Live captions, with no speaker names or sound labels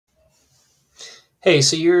Hey,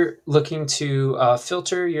 so you're looking to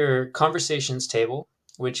filter your conversations table,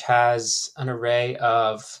 which has an array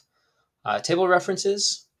of table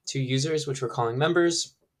references to users, which we're calling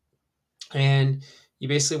members. And you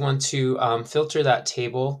basically want to filter that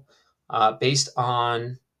table based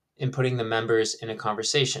on inputting the members in a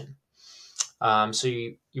conversation. So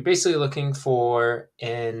you're basically looking for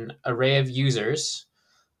an array of users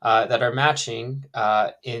that are matching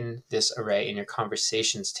in this array in your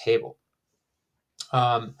conversations table.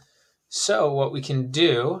 Um, So what we can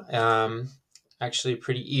do, actually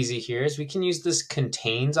pretty easy here, is we can use this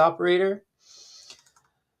contains operator.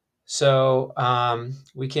 So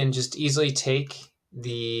we can just easily take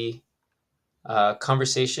the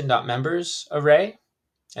conversation.members array,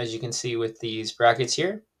 as you can see with these brackets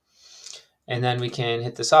here. And then we can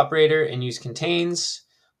hit this operator and use contains,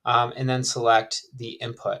 and then select the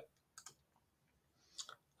input.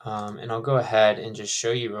 And I'll go ahead and just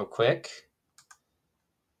show you real quick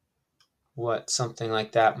what something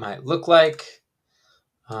like that might look like.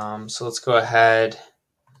 So let's go ahead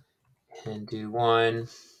and do 1,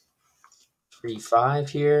 3, 5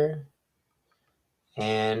 here.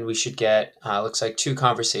 And we should get, looks like 2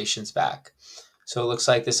 conversations back. So it looks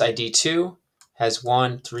like this ID 2 has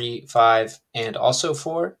 1, 3, 5, and also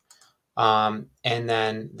 4. And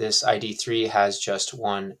then this ID 3 has just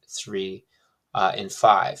 1, 3, and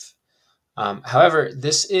 5. However,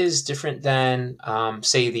 this is different than,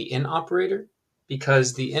 say, the in operator,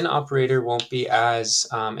 because the in operator won't be as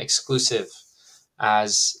exclusive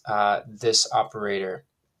as this operator.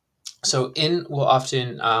 So in will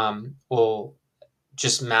often will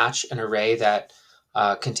just match an array that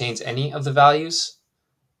contains any of the values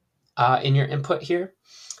in your input here,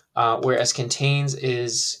 whereas contains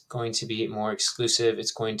is going to be more exclusive.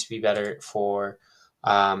 It's going to be better for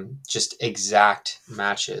just exact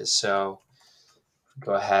matches. So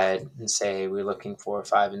go ahead and say we're looking for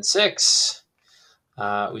 5 and 6.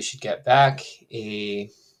 We should get back a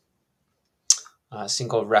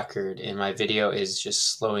single record, and my video is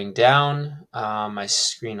just slowing down my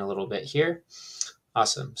screen a little bit here.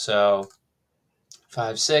 Awesome. So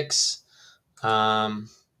 5, 6.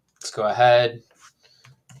 Let's go ahead.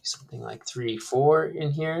 Something like 3, 4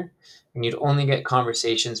 in here. And you'd only get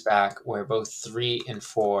conversations back where both 3 and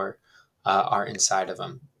 4 are inside of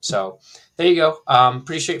them. So there you go.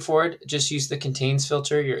 Pretty straightforward. Just use the contains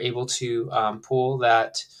filter. You're able to pull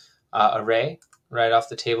that array right off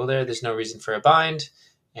the table there. There's no reason for a bind.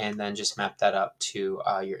 And then just map that up to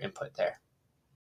your input there.